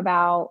talk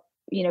about,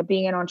 you know,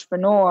 being an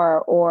entrepreneur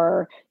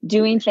or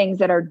doing things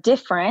that are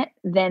different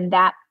than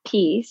that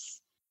piece,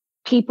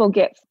 people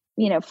get,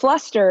 you know,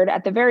 flustered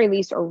at the very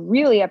least, or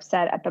really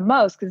upset at the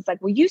most. Cause it's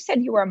like, well, you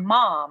said you were a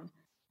mom,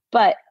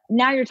 but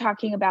now you're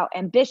talking about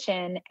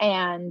ambition,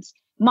 and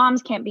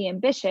moms can't be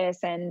ambitious.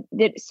 And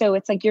so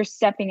it's like, you're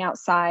stepping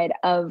outside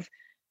of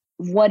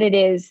what it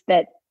is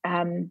that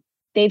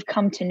they've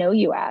come to know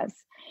you as.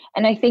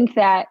 And I think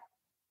that,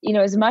 you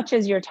know, as much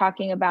as you're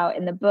talking about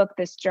in the book,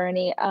 this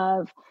journey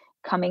of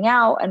coming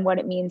out and what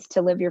it means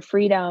to live your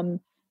freedom,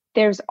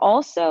 there's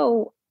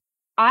also,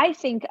 I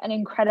think, an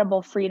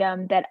incredible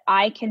freedom that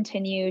I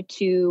continue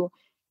to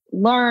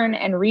learn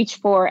and reach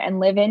for and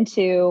live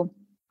into,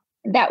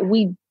 that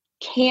we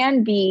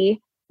can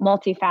be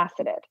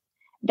multifaceted,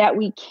 that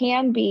we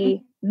can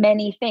be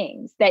many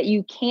things, that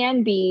you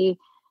can be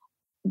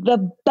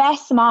the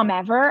best mom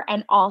ever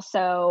and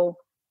also,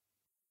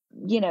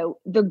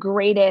 the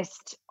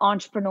greatest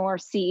entrepreneur,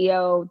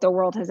 CEO the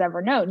world has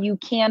ever known. You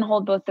can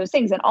hold both those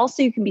things. And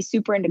also you can be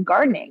super into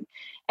gardening,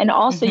 and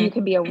also you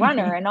can be a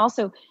runner, and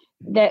also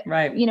that,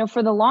 right.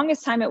 For the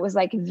longest time, it was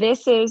like,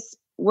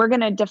 we're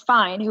going to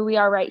define who we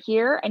are right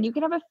here. And you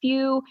can have a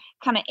few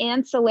kind of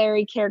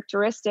ancillary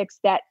characteristics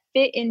that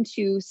fit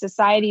into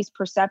society's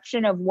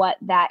perception of what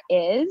that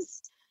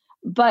is.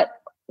 But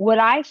what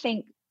I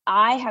think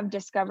I have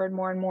discovered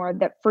more and more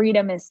that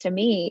freedom is to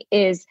me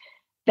is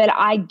that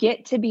I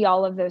get to be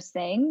all of those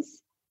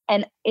things.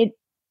 And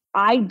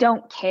I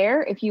don't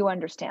care if you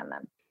understand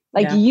them.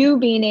 Like you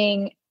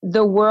meaning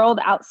the world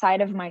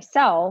outside of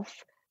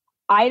myself.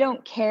 I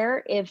don't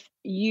care if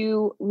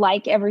you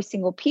like every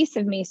single piece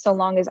of me, so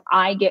long as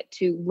I get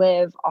to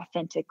live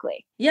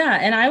authentically. Yeah.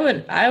 And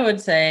I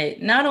would say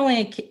not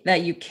only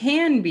that you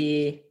can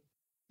be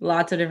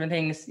lots of different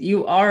things,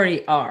 you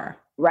already are.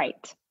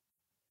 Right.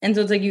 And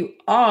so it's like you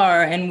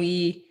are, and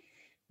we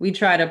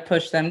try to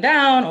push them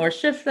down or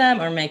shift them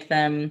or make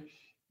them,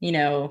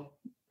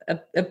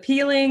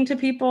 appealing to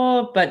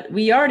people, but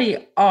we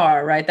already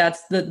are, right?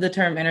 That's the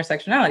term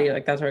intersectionality.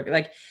 Like that's where,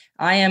 like,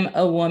 I am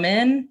a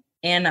woman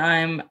and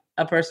I'm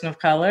a person of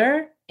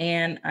color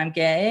and I'm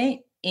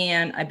gay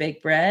and I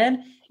bake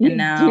bread and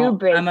now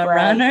I'm a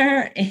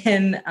runner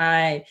and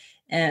I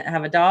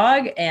have a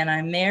dog and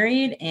I'm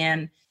married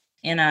and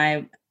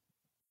I,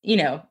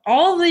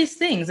 all of these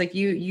things, like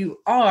you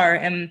are.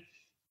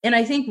 And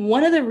I think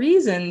one of the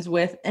reasons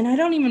and I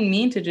don't even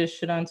mean to just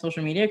shit on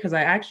social media, because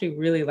I actually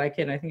really like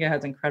it and I think it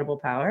has incredible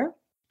power.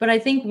 But I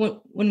think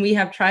when we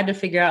have tried to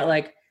figure out,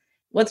 like,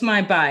 what's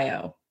my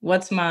bio?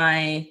 What's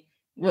my,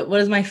 what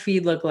does my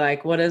feed look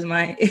like? What is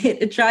my,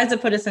 it tries to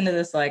put us into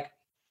this, like,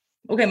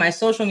 okay, my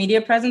social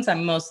media presence,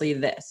 I'm mostly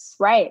this.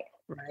 Right.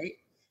 Right.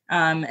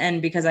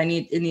 And because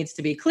it needs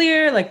to be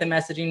clear, like the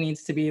messaging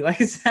needs to be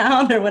like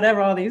sound or whatever,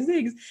 all these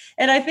things.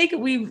 And I think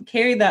we've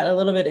carried that a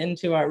little bit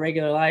into our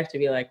regular life to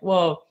be like,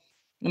 whoa,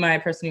 am I a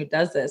person who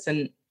does this?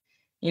 And,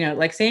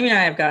 like Sammy and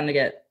I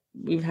have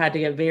we've had to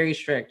get very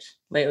strict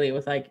lately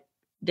with like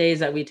days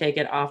that we take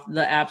it off,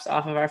 the apps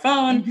off of our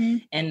phone. Mm-hmm.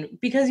 And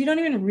because you don't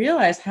even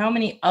realize how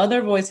many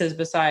other voices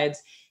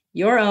besides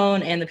your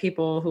own and the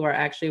people who are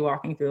actually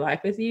walking through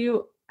life with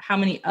you, how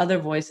many other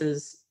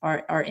voices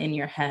are in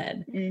your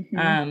head.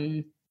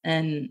 Mm-hmm.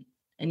 And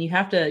you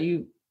have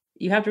to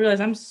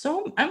realize I'm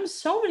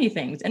so many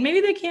things, and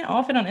maybe they can't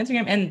all fit on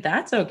Instagram, and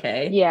that's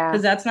okay. Yeah.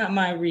 Because that's not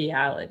my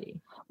reality.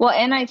 Well,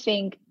 and I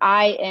think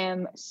I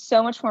am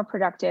so much more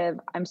productive.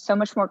 I'm so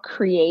much more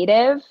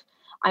creative.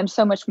 I'm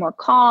so much more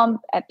calm,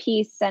 at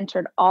peace,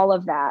 centered, all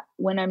of that,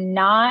 when I'm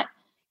not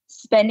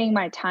spending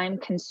my time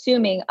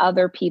consuming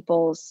other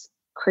people's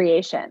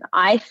creation.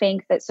 I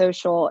think that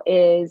social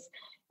is,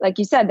 like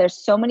you said, there's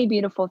so many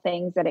beautiful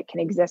things that it can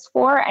exist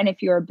for. And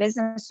if you're a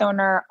business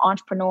owner,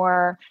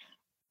 entrepreneur,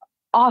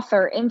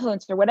 author,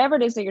 influencer, whatever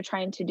it is that you're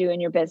trying to do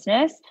in your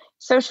business,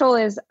 social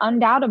is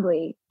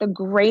undoubtedly the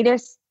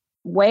greatest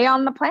way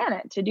on the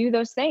planet to do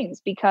those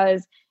things,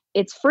 because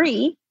it's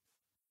free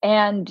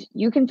and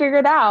you can figure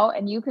it out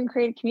and you can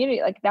create a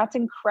community. Like, that's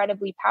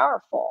incredibly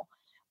powerful.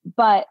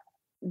 But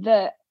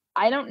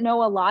I don't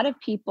know a lot of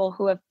people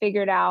who have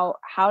figured out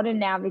how to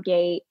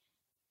navigate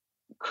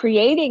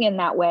creating in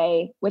that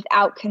way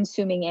without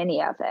consuming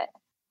any of it.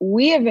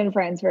 We have been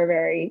friends for a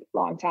very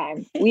long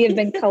time. We have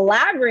been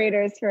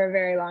collaborators for a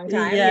very long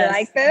time. Yes, you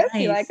like this?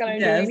 nice. You like what I'm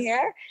doing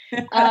here?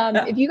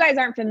 If you guys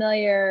aren't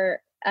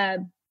familiar,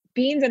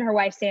 Beans and her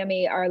wife,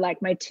 Sammy, are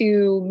like my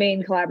two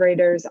main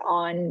collaborators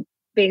on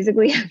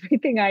basically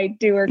everything I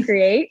do or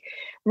create.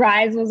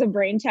 Rise was a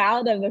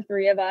brainchild of the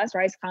three of us,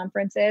 Rise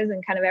conferences,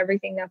 and kind of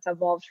everything that's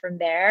evolved from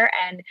there.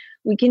 And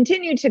we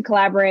continue to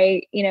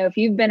collaborate. If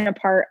you've been a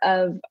part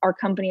of our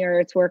company or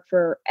its work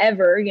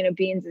forever,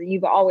 Beans,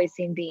 you've always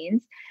seen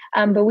Beans.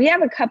 But we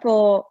have a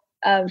couple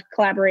of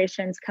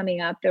collaborations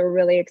coming up that we're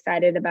really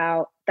excited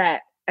about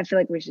that I feel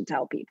like we should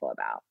tell people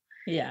about.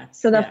 Yeah.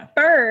 So the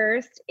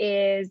first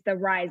is the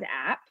Rise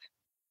app,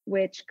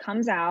 which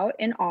comes out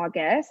in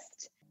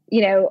August.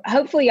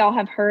 Hopefully y'all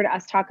have heard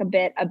us talk a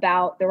bit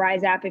about the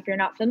Rise app. If you're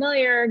not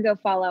familiar, go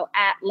follow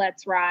at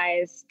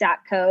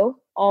letsrise.co.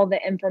 All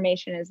the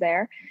information is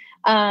there.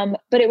 But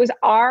it was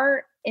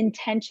our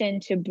intention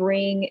to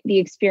bring the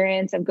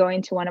experience of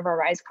going to one of our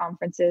Rise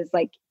conferences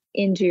like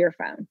into your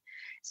phone.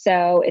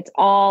 So it's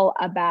all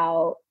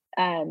about,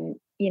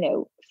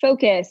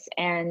 focus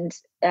and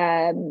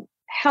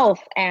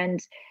health and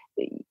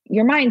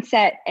your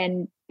mindset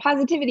and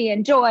positivity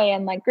and joy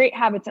and like great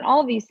habits and all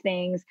of these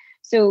things.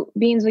 So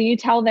Beans, will you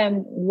tell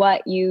them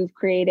what you've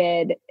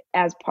created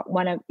as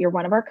one of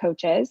our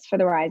coaches for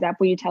the Rise app?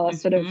 Will you tell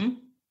us sort of,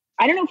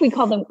 I don't know if we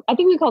call them, I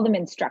think we call them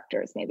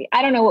instructors maybe.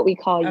 I don't know what we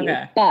call you,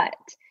 but.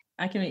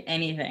 I can be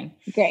anything.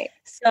 Great.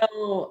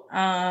 So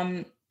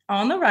on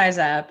the Rise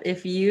app,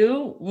 if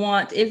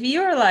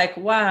you're like,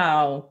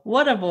 wow,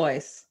 what a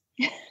voice.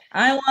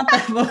 I want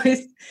that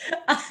voice.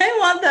 I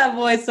want that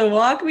voice to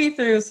walk me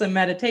through some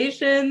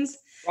meditations,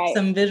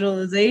 some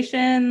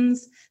visualizations,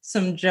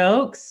 some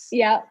jokes.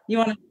 Yeah. You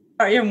want to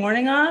start your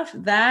morning off?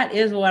 That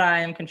is what I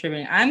am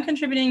contributing. I'm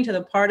contributing to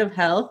the part of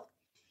health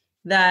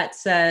that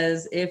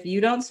says, if you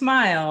don't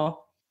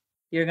smile,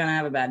 you're going to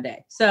have a bad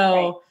day.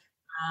 So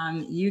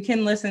you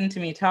can listen to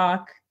me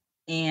talk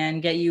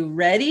and get you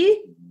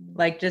ready,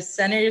 like just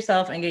center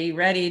yourself and get you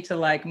ready to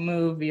like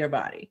move your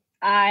body.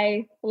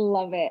 I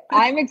love it.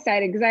 I'm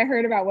excited because I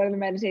heard about one of the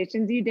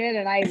meditations you did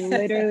and I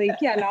literally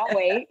cannot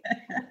wait.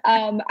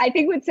 I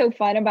think what's so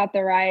fun about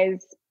the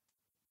Rise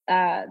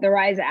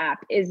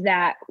app is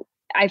that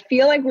I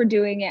feel like we're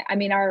doing it. I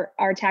mean, our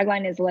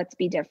tagline is let's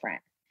be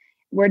different.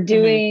 We're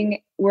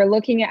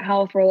looking at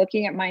health, we're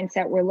looking at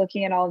mindset, we're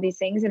looking at all of these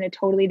things in a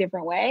totally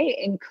different way,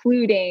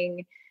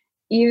 including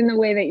even the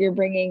way that you're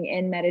bringing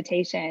in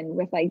meditation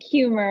with like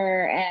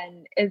humor,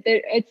 and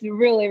it's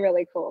really,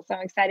 really cool. So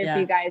I'm excited for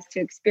you guys to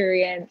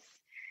experience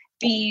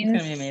Beans.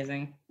 It's gonna be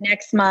amazing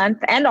next month,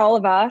 and all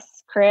of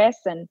us, Chris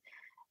and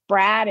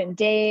Brad and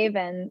Dave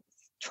and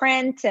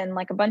Trent and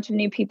like a bunch of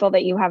new people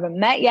that you haven't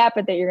met yet,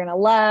 but that you're gonna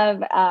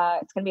love.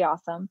 It's gonna be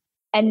awesome.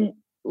 And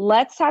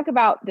let's talk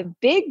about the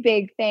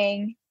big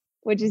thing,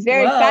 which is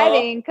very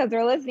exciting because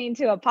we're listening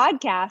to a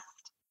podcast.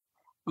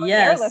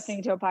 Yes. You're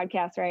listening to a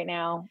podcast right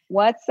now.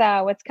 What's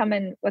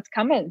coming? What's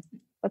happening?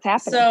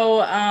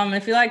 So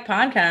if you like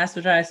podcasts,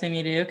 which I assume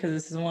you do because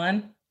this is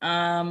one,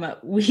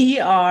 we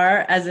are,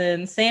 as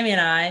in Sammy and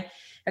I,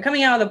 are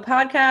coming out with a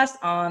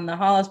podcast on the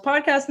Hollis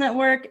Podcast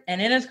Network,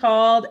 and it is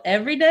called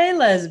Everyday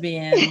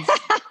Lesbians,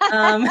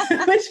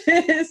 which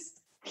is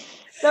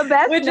the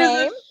best name.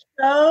 Is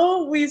a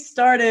show we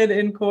started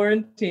in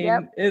quarantine.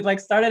 Yep. It like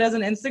started as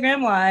an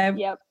Instagram live.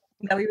 Yep.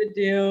 That we would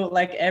do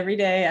like every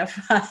day at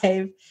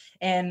 5.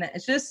 And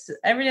it's just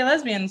everyday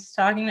lesbians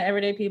talking to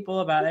everyday people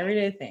about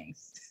everyday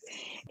things.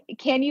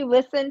 Can you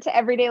listen to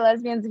Everyday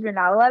Lesbians if you're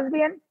not a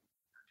lesbian?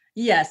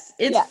 Yes,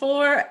 it's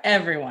for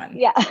everyone.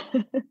 Yeah.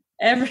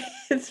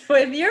 If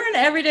you're an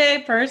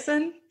everyday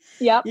person,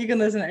 you can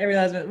listen to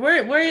Everyday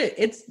Lesbian.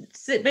 It's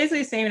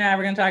basically Sam and I,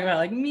 we're going to talk about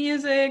like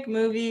music,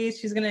 movies.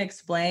 She's going to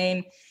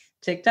explain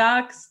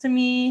TikToks to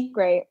me.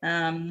 Great.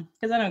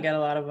 Because I don't get a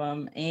lot of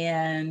them.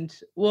 And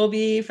for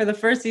the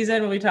first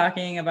season, we'll be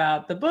talking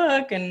about the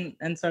book and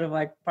sort of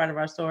like part of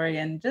our story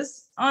and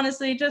just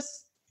honestly,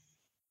 just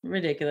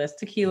ridiculous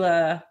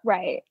tequila.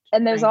 Right.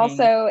 And there's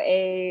also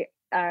the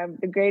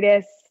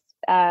greatest,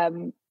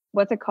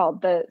 what's it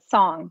called? The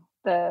song.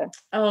 A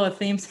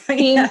theme song.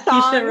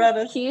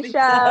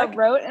 Keisha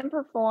wrote and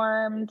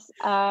performed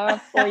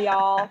for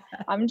y'all.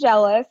 I'm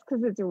jealous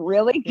because it's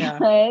really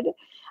good.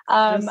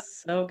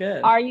 So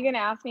good. Are you going to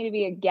ask me to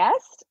be a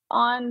guest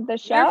on the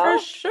show? You're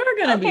for sure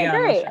going to be on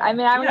great. the show. I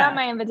mean, I haven't gotten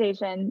my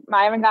invitation.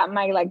 I haven't gotten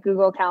my like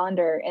Google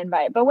Calendar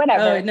invite, but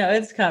whatever. Oh no,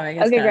 it's coming.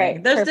 It's coming.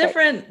 Great. There's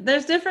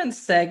different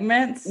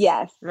segments.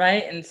 Yes.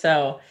 Right. And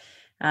so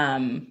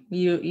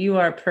you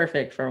are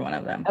perfect for one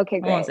of them. Okay,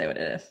 great. I won't say what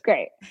it is.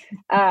 Great.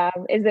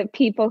 Is it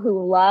people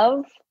who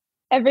love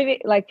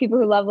people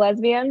who love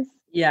lesbians?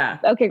 Yeah.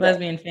 Okay, great.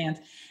 Lesbian fans.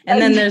 And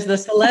then there's the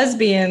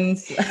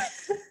lesbians.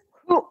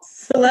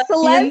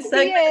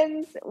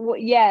 Lesbians,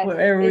 yes.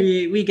 Where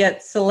we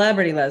get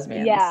celebrity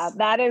lesbians. Yeah,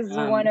 that is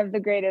one of the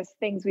greatest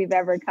things we've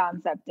ever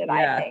concepted,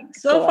 I think.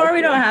 So far,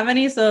 we don't have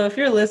any. So if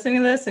you're listening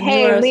to this and you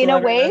are a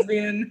celebrity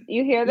lesbian,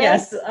 you hear this?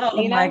 Yes. Oh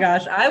Lena? My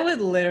gosh, I would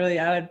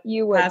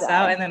pass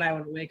out and then I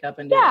would wake up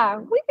and do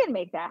it. We can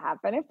make that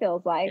happen. It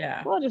feels like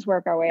we'll just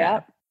work our way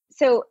up.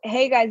 So,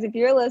 hey guys, if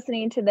you're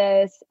listening to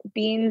this,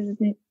 Beans,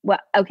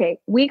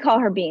 we call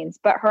her Beans,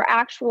 but her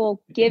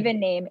actual given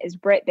name is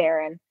Brit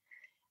Barron.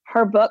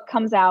 Her book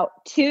comes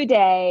out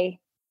today.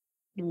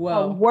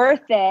 Whoa.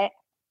 Worth it.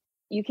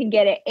 You can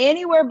get it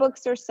anywhere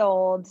books are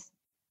sold.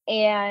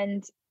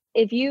 And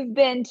if you've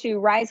been to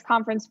Rise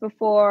Conference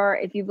before,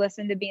 if you've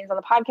listened to Beans on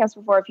the podcast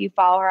before, if you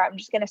follow her, I'm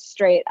just going to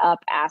straight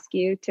up ask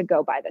you to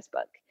go buy this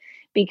book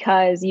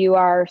because you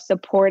are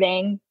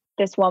supporting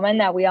this woman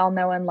that we all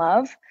know and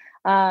love.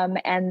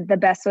 And the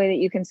best way that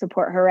you can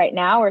support her right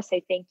now or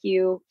say thank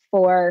you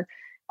for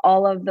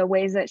all of the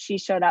ways that she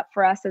showed up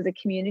for us as a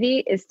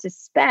community is to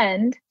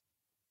spend.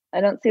 I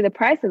don't see the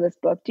price of this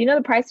book. Do you know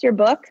the price of your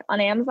book on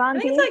Amazon? I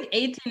think it's like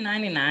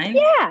 $18.99.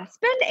 Yeah,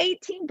 spend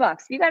 $18.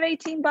 If you got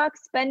 $18,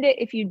 spend it.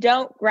 If you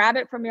don't, grab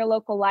it from your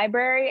local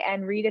library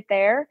and read it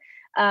there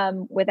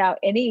without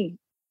any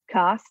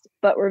cost,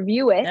 but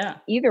review it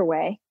either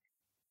way.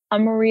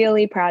 I'm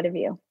really proud of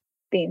you,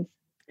 Beans.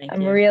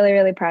 I'm really,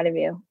 really proud of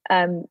you.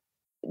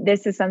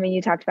 This is something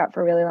you talked about for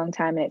a really long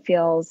time, and it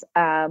feels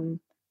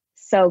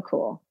so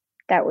cool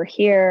that we're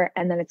here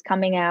and that it's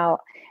coming out.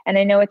 And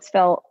I know it's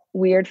felt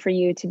weird for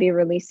you to be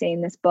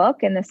releasing this book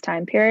in this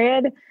time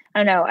period. I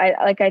don't know.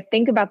 I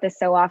think about this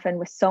so often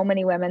with so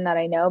many women that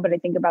I know, but I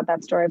think about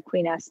that story of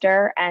Queen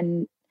Esther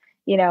and,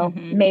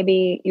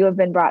 maybe you have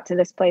been brought to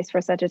this place for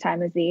such a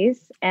time as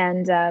these.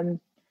 And,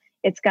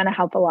 it's going to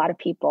help a lot of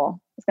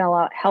people. It's going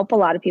to help a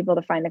lot of people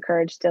to find the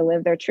courage to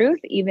live their truth,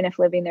 even if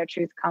living their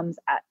truth comes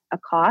at a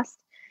cost.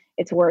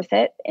 It's worth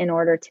it in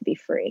order to be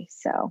free.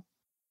 So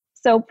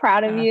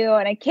proud of you.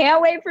 And I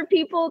can't wait for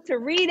people to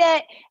read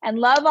it and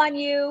love on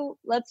you.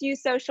 Let's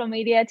use social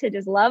media to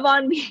just love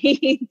on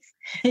Beans.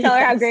 Tell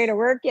her how great her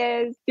work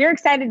is. If you're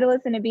excited to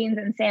listen to Beans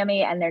and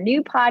Sammy and their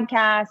new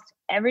podcast,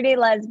 Everyday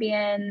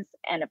Lesbians,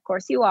 and of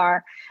course you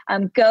are,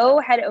 go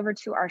head over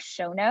to our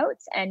show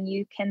notes and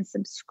you can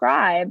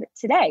subscribe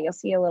today. You'll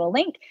see a little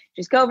link.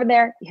 Just go over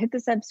there, you hit the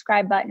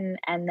subscribe button,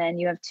 and then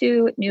you have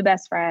 2 new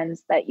best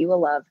friends that you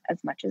will love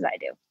as much as I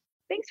do.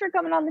 Thanks for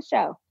coming on the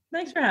show.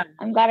 Thanks for having me.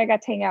 I'm glad I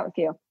got to hang out with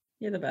you.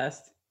 You're the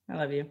best. I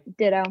love you.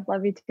 Ditto.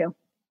 Love you too.